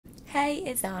Hey,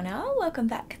 it's Anna. Welcome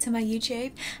back to my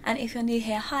YouTube, and if you're new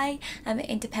here, hi, I'm an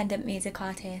independent music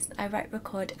artist. I write,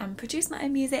 record and produce my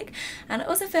own music, and I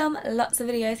also film lots of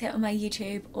videos here on my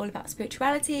YouTube all about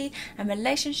spirituality and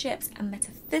relationships and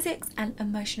metaphysics and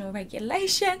emotional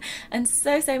regulation and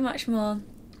so much more.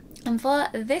 And for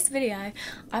this video,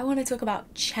 I want to talk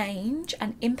about change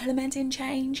and implementing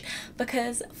change,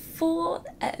 because for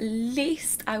at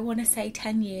least, I want to say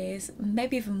 10 years,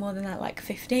 maybe even more than that, like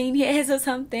 15 years or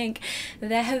something,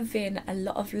 there have been a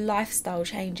lot of lifestyle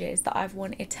changes that I've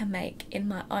wanted to make in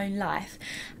my own life,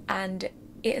 and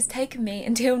it has taken me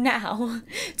until now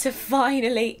to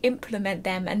finally implement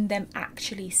them and them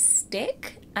actually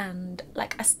stick. And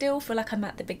like, I still feel like I'm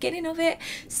at the beginning of it,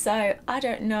 so I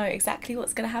don't know exactly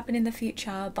what's going to happen in the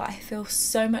future, but I feel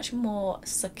so much more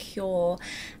secure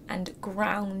and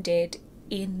grounded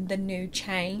in the new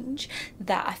change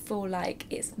that I feel like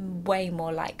it's way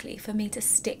more likely for me to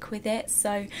stick with it.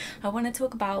 So I want to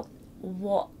talk about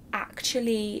what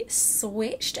actually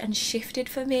switched and shifted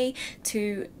for me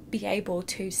to be able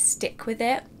to stick with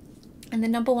it. And the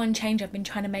number one change I've been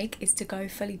trying to make is to go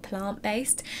fully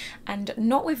plant-based, and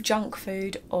not with junk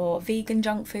food or vegan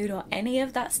junk food or any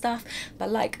of that stuff, but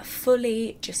like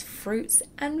fully just fruits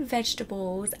and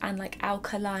vegetables and like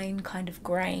alkaline kind of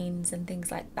grains and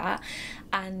things like that.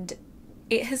 And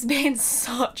it has been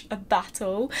such a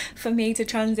battle for me to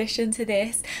transition to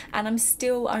this, and I'm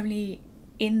still only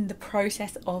in the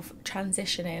process of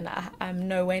transitioning. I'm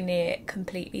nowhere near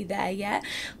completely there yet,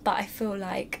 but I feel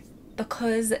like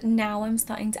because now I'm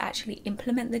starting to actually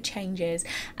implement the changes,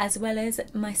 as well as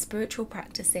my spiritual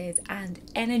practices and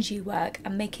energy work,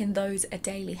 and making those a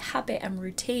daily habit and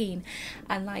routine,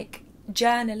 and like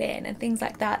journaling and things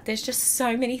like that, there's just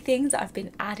so many things that I've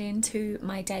been adding to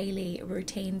my daily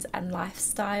routines and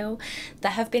lifestyle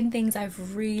that have been things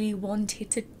I've really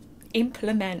wanted to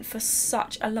implement for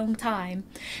such a long time.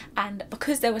 And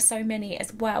because there were so many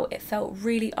as well, it felt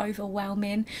really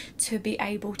overwhelming to be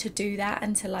able to do that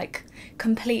and to like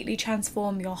completely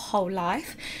transform your whole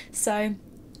life. So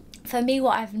for me,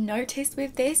 what I've noticed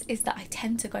with this is that I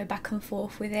tend to go back and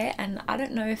forth with it, and I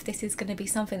don't know if this is going to be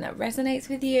something that resonates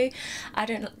with you.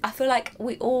 I feel like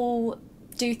we all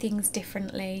do things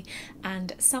differently,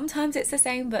 and sometimes it's the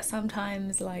same, but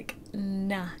sometimes like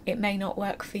nah, it may not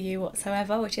work for you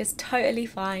whatsoever, which is totally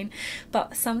fine.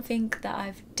 But something that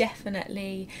I've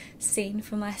definitely seen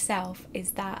for myself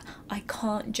is that I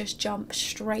can't just jump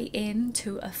straight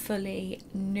into a fully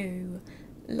new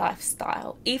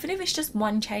lifestyle. Even if it's just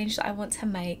one change that I want to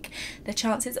make, the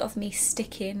chances of me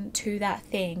sticking to that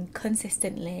thing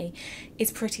consistently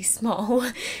is pretty small.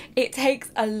 It takes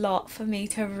a lot for me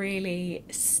to really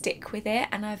stick with it,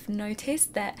 and I've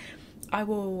noticed that I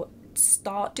will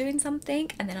start doing something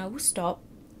and then I will stop,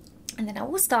 and then I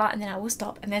will start, and then I will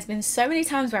stop. And there's been so many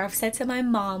times where I've said to my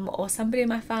mum or somebody in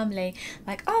my family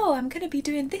like, oh, I'm gonna be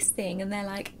doing this thing, and they're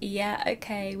like, yeah,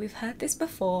 okay, we've heard this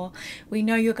before, we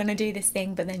know you're gonna do this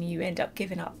thing, but then you end up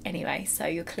giving up anyway, so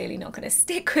you're clearly not gonna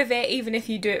stick with it even if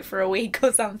you do it for a week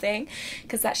or something.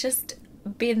 Because that's just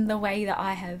been the way that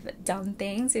I have done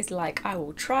things, is like, I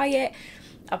will try it,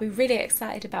 I'll be really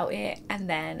excited about it, and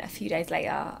then a few days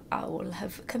later I will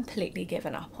have completely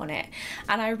given up on it.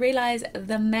 And I realise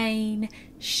the main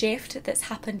shift that's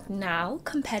happened now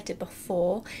compared to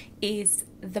before is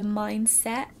the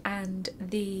mindset, and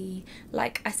the,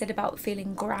 like I said about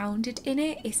feeling grounded in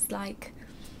it. It's like,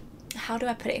 how do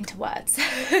I put it into words?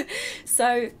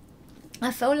 So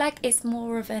I feel like it's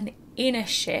more of an inner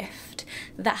shift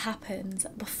that happens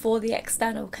before the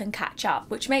external can catch up,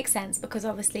 which makes sense because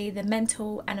obviously the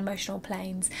mental and emotional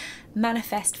planes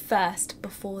manifest first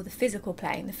before the physical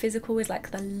plane. The physical is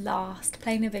like the last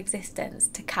plane of existence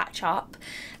to catch up,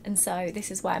 and so this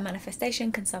is why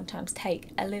manifestation can sometimes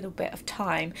take a little bit of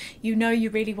time. You know, you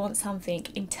really want something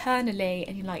internally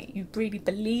and you really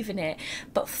believe in it,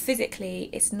 but physically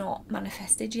it's not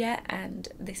manifested yet, and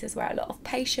this is where a lot of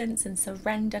patience and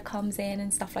surrender comes in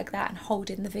and stuff like that, and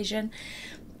holding the vision.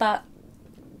 But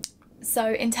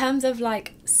so in terms of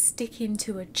like sticking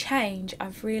to a change,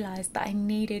 I've realized that I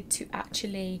needed to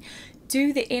actually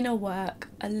do the inner work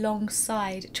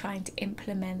alongside trying to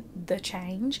implement the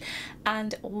change.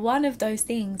 And one of those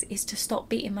things is to stop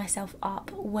beating myself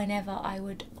up whenever I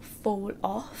would fall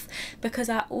off, because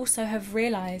I also have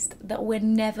realized that we're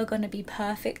never going to be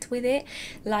perfect with it.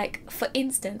 Like, for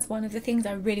instance, one of the things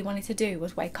I really wanted to do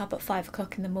was wake up at 5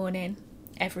 o'clock in the morning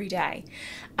every day,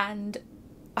 and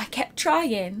I kept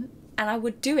trying, and I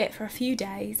would do it for a few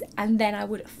days and then I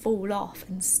would fall off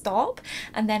and stop,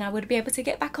 and then I would be able to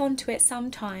get back onto it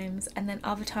sometimes, and then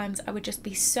other times I would just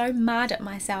be so mad at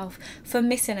myself for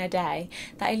missing a day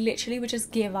that I literally would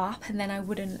just give up, and then I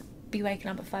wouldn't be waking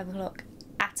up at 5 o'clock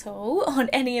at all on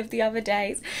any of the other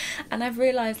days. And I've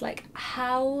realised like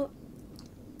how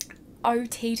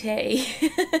OTT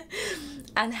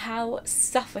and how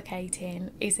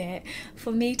suffocating is it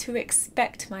for me to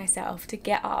expect myself to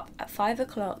get up at 5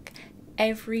 o'clock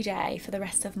every day for the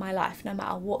rest of my life. No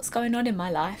matter what's going on in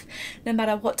my life, no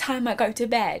matter what time I go to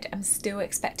bed, I'm still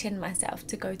expecting myself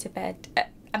to go to bed.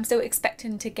 I'm still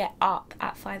expecting to get up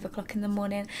at 5 o'clock in the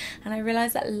morning. And I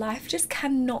realise that life just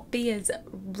cannot be as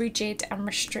rigid and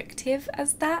restrictive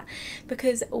as that,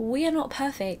 because we are not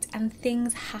perfect and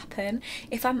things happen.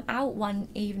 If I'm out one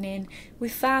evening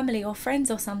with family or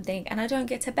friends or something and I don't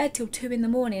get to bed till 2 in the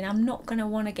morning, I'm not going to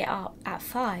want to get up at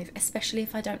 5, especially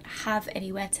if I don't have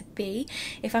anywhere to be.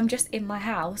 If I'm just in my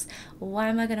house, why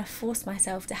am I going to force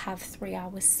myself to have 3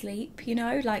 hours sleep? You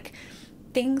know, like,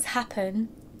 things happen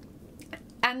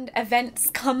and events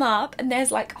come up, and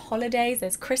there's like holidays,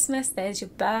 there's Christmas, there's your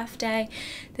birthday.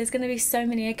 There's going to be so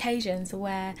many occasions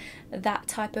where that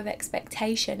type of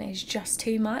expectation is just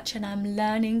too much, and I'm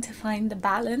learning to find the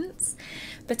balance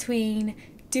between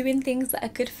doing things that are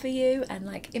good for you and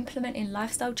like implementing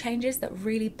lifestyle changes that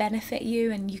really benefit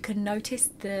you, and you can notice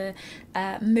the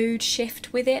mood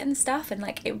shift with it and stuff, and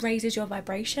like it raises your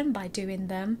vibration by doing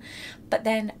them. But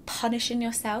then punishing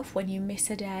yourself when you miss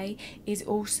a day is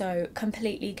also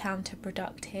completely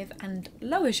counterproductive and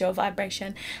lowers your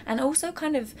vibration, and also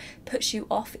kind of puts you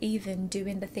off even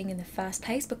doing the thing in the first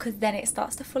place, because then it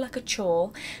starts to feel like a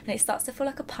chore and it starts to feel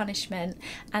like a punishment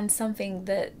and something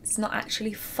that's not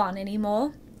actually fun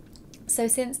anymore. So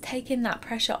since taking that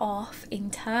pressure off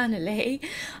internally,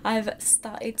 I've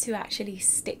started to actually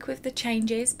stick with the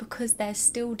changes, because there's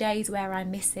still days where I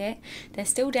miss it. There's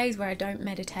still days where I don't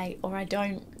meditate, or I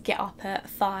don't get up at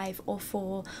 5 or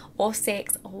 4 or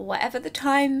 6 or whatever the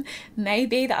time may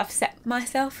be that I've set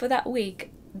myself for that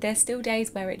week. There's still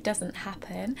days where it doesn't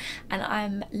happen, and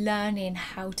I'm learning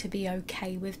how to be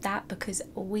okay with that, because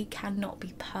we cannot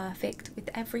be perfect with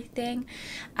everything.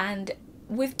 And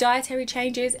with dietary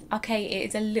changes, okay, it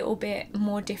is a little bit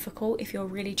more difficult if you're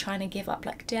really trying to give up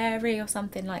like dairy or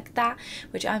something like that,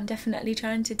 which I'm definitely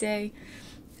trying to do.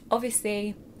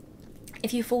 Obviously,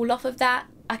 if you fall off of that,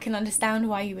 I can understand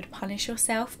why you would punish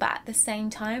yourself, but at the same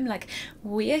time, like,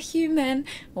 we are human,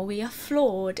 we are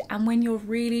flawed, and when you're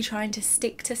really trying to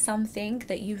stick to something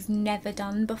that you've never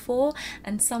done before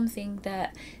and something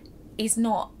that is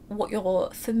not what you're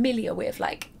familiar with,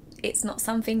 like, it's not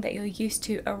something that you're used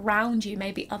to around you,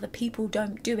 maybe other people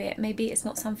don't do it, maybe it's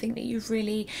not something that you've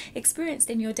really experienced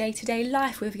in your day-to-day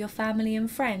life with your family and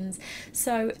friends,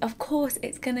 so of course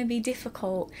it's going to be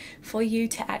difficult for you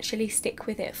to actually stick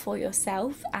with it for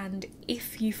yourself. And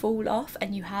if you fall off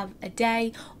and you have a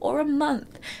day or a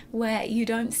month where you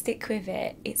don't stick with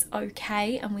it, it's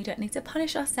okay, and we don't need to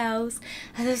punish ourselves.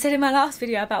 As I said in my last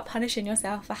video about punishing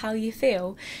yourself for how you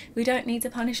feel, we don't need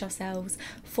to punish ourselves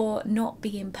for not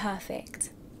being perfect.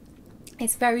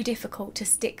 It's very difficult to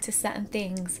stick to certain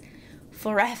things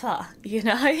forever, you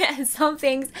know, and some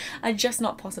things are just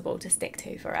not possible to stick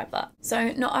to forever.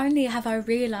 So not only have I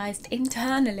realised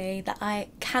internally that I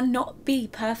cannot be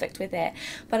perfect with it,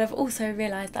 but I've also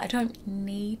realised that I don't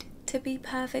need to be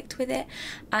perfect with it.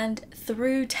 And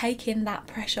through taking that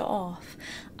pressure off,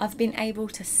 I've been able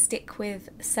to stick with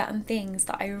certain things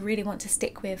that I really want to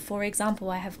stick with. For example,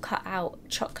 I have cut out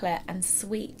chocolate and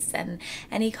sweets and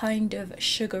any kind of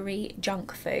sugary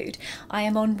junk food. I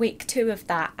am on week 2 of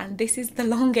that, and this is the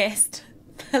longest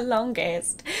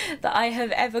that I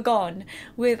have ever gone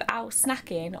without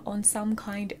snacking on some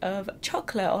kind of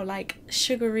chocolate or like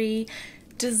sugary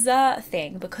dessert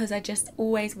thing, because I just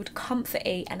always would comfort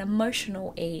eat and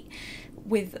emotional eat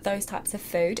with those types of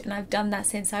food, and I've done that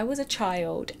since I was a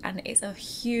child, and it's a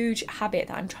huge habit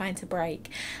that I'm trying to break.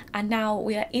 And now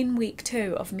we are in week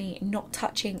 2 of me not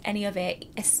touching any of it,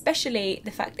 especially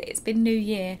the fact that it's been New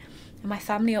Year and my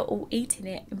family are all eating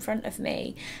it in front of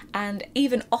me and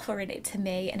even offering it to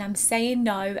me, and I'm saying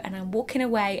no, and I'm walking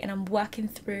away, and I'm working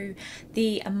through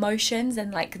the emotions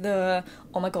and like the,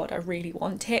 oh my god, I really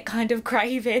want it kind of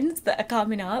cravings that are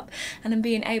coming up, and I'm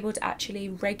being able to actually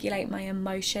regulate my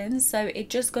emotions. So it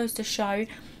just goes to show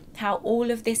how all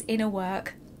of this inner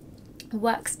work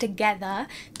works together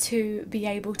to be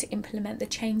able to implement the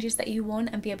changes that you want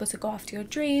and be able to go after your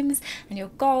dreams and your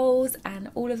goals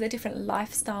and all of the different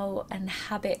lifestyle and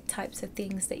habit types of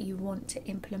things that you want to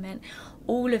implement.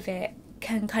 All of it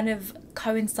can kind of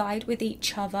coincide with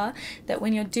each other, that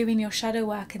when you're doing your shadow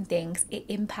work and things, it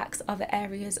impacts other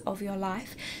areas of your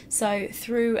life. So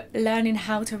through learning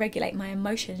how to regulate my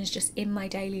emotions just in my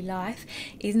daily life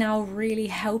is now really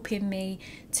helping me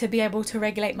to be able to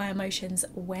regulate my emotions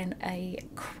when a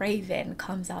craving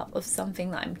comes up of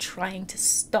something that I'm trying to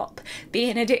stop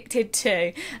being addicted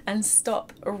to and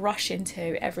stop rushing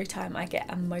to every time I get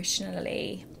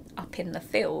emotionally up in the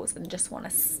feels and just want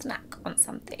to snack on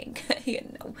something, you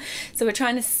know. So we're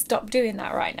trying to stop doing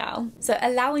that right now. So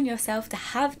allowing yourself to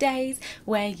have days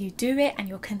where you do it and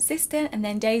you're consistent, and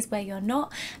then days where you're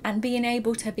not, and being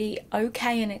able to be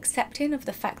okay and accepting of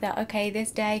the fact that, okay,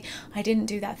 this day I didn't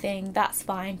do that thing, that's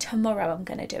fine, tomorrow I'm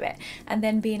going to do it. And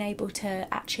then being able to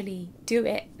actually do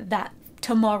it that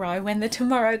tomorrow when the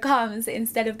tomorrow comes,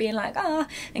 instead of being like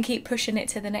and keep pushing it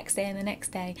to the next day and the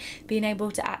next day. Being able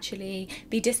to actually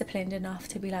be disciplined enough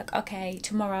to be like, okay,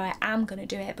 tomorrow I am going to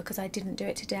do it because I didn't do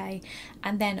it today.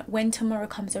 And then when tomorrow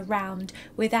comes around,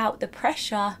 without the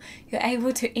pressure, you're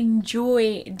able to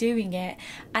enjoy doing it.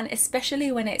 And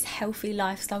especially when it's healthy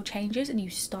lifestyle changes and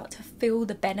you start to feel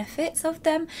the benefits of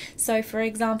them. So for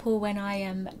example, when I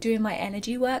am doing my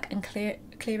energy work and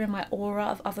clearing my aura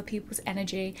of other people's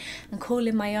energy and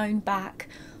calling my own back,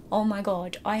 oh my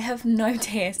god, I have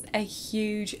noticed a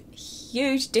huge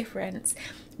difference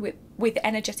with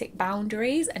energetic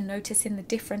boundaries, and noticing the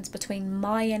difference between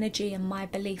my energy and my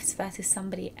beliefs versus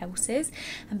somebody else's,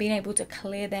 and being able to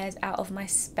clear theirs out of my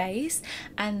space.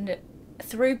 And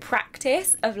through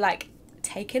practice of like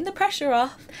taking the pressure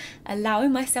off,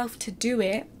 allowing myself to do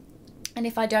it. And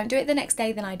if I don't do it the next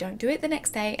day, then I don't do it the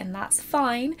next day, and that's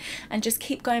fine. And just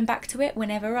keep going back to it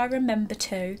whenever I remember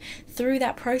to. Through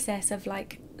that process of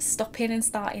like stopping and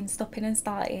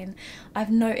starting,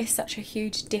 I've noticed such a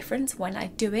huge difference when I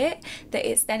do it, that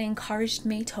it's then encouraged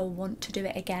me to want to do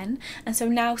it again. And so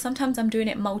now sometimes I'm doing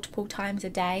it multiple times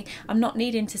a day. I'm not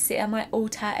needing to sit at my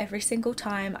altar every single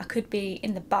time. I could be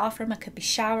in the bathroom, I could be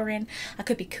showering, I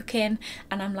could be cooking,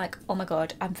 and I'm like, oh my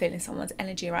god, I'm feeling someone's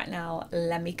energy right now,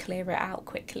 let me clear it out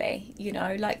quickly. You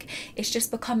know, like it's just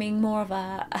becoming more of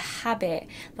a habit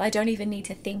that I don't even need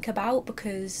to think about,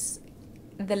 because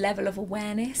the level of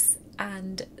awareness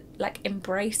and like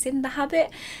embracing the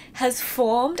habit has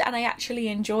formed, and I actually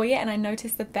enjoy it and I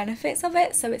notice the benefits of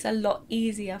it. So it's a lot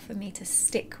easier for me to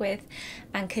stick with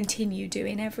and continue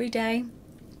doing every day.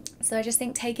 So I just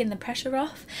think taking the pressure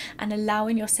off and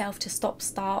allowing yourself to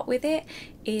start with it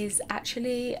is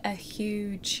actually a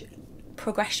huge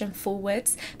progression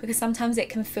forwards, because sometimes it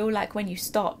can feel like when you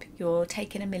stop you're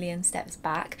taking a million steps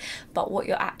back, but what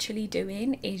you're actually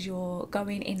doing is you're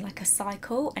going in like a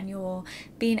cycle, and you're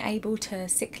being able to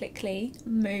cyclically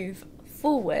move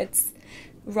forwards,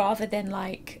 rather than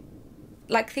like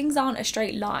things aren't a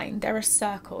straight line, they're a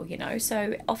circle, you know.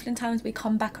 So oftentimes we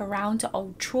come back around to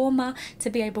old trauma to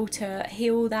be able to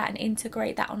heal that and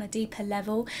integrate that on a deeper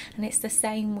level. And it's the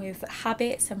same with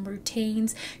habits and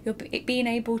routines. You're being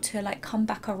able to like come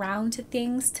back around to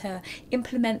things, to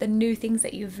implement the new things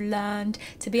that you've learned,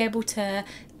 to be able to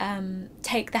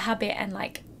take the habit and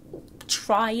like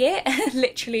try it,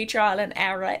 literally trial and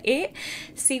error it,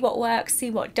 see what works, see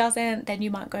what doesn't. Then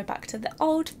you might go back to the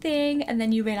old thing, and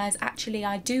then you realize, actually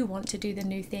I do want to do the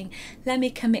new thing, let me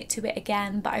commit to it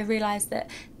again, but I realized that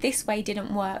this way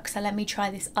didn't work, so let me try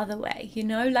this other way. You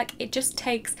know, like it just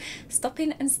takes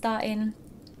stopping and starting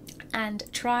and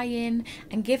trying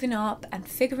and giving up and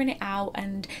figuring it out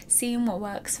and seeing what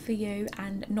works for you,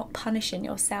 and not punishing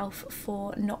yourself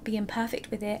for not being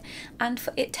perfect with it, and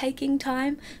for it taking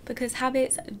time, because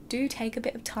habits do take a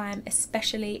bit of time,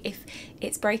 especially if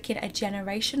it's breaking a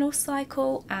generational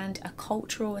cycle and a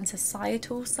cultural and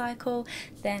societal cycle.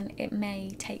 Then it may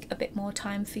take a bit more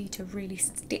time for you to really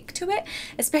stick to it,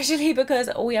 especially because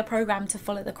we are programmed to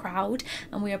follow the crowd,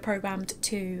 and we are programmed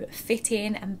to fit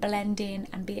in and blend in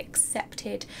and be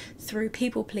accepted through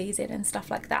people pleasing and stuff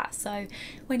like that. So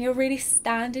when you're really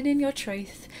standing in your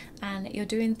truth and you're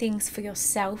doing things for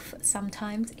yourself,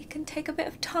 sometimes it can take a bit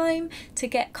of time to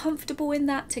get comfortable in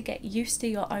that, to get used to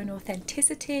your own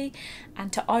authenticity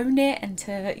and to own it and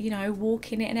to, you know,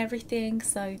 walk in it and everything.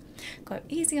 So go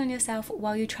easy on yourself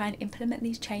while you try and implement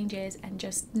these changes, and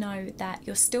just know that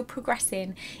you're still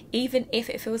progressing. Even if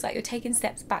it feels like you're taking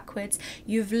steps backwards,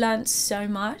 you've learned so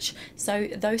much, so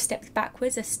those steps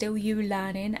backwards are still still you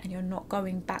learning, and you're not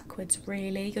going backwards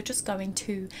really. You're just going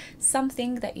to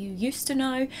something that you used to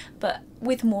know but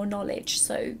with more knowledge,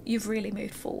 so you've really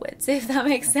moved forwards, if that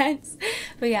makes sense.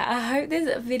 But yeah, I hope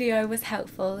this video was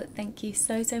helpful. Thank you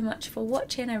so much for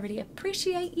watching. I really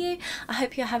appreciate you. I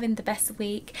hope you're having the best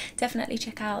week. Definitely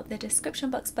check out the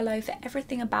description box below for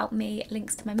everything about me,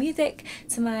 links to my music,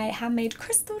 to my handmade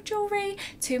crystal jewellery,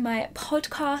 to my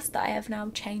podcast that I have now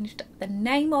changed the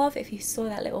name of. If you saw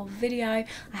that little video,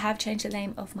 I have changed the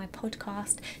name of my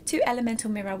podcast to Elemental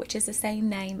Mirror, which is the same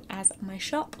name as my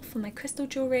shop for my crystal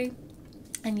jewellery.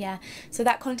 And yeah, so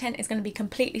that content is going to be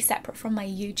completely separate from my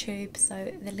YouTube,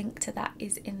 so the link to that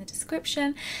is in the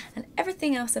description. And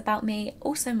everything else about me,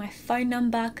 also my phone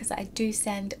number, because I do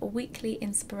send weekly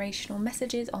inspirational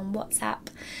messages on WhatsApp,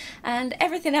 and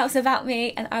everything else about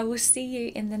me. And I will see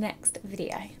you in the next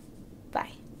video.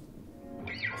 Bye.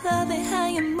 Love it how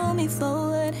you move me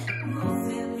forward.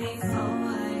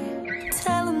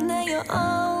 Tell them that you're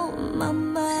on